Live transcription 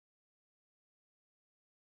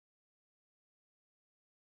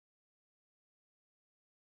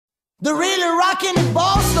They're really rocking in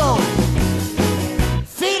Boston,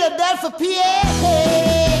 Philadelphia, PA,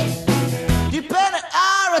 dependent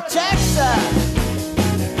Ira, Texas,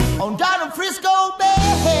 on down in Frisco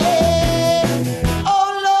Bay,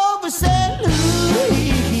 all over St.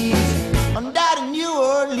 Louis, on down in New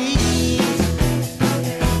Orleans.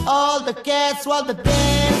 All the cats want to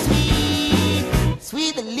dance me,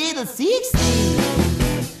 sweet little 60s,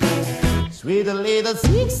 sweet little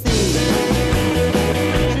 60s.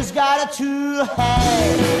 She's got a true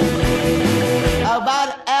head, about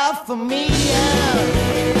an elf for me,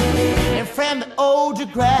 and from the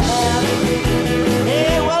old graph.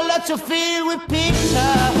 Hey, well, let you fill with pictures.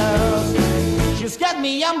 She's got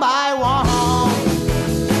me on by one,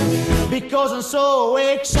 because I'm so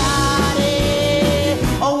excited.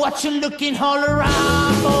 Oh, what you looking all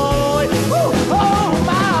around, boy? Ooh, oh,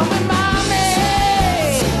 mommy, mommy,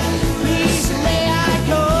 please may I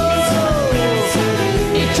go?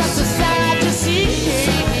 It's just a sight to see.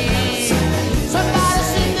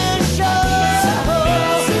 Somebody's in the show.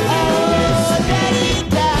 Oh, daddy,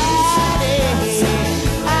 daddy,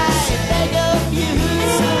 I beg of you.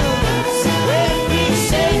 When we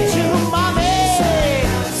say to mommy,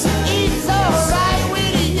 it's alright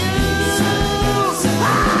with you.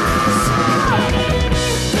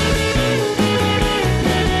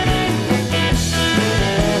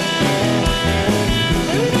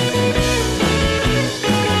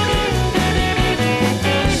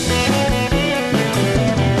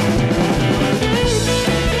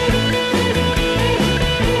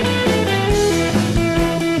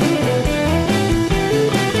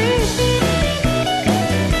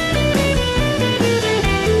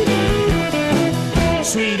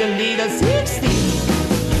 Sweet little 60,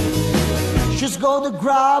 she's gonna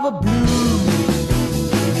grab a blue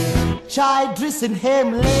child dressing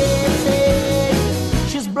him lazy.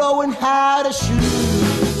 She's blowing out her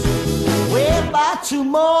shoes. Well, by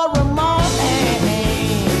tomorrow morning,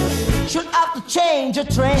 she'll have to change her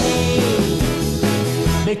train,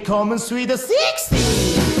 becoming sweeter 60.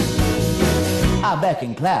 I'm back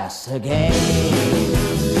in class again.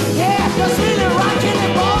 Yeah, 'cause really rocking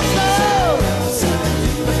the ball.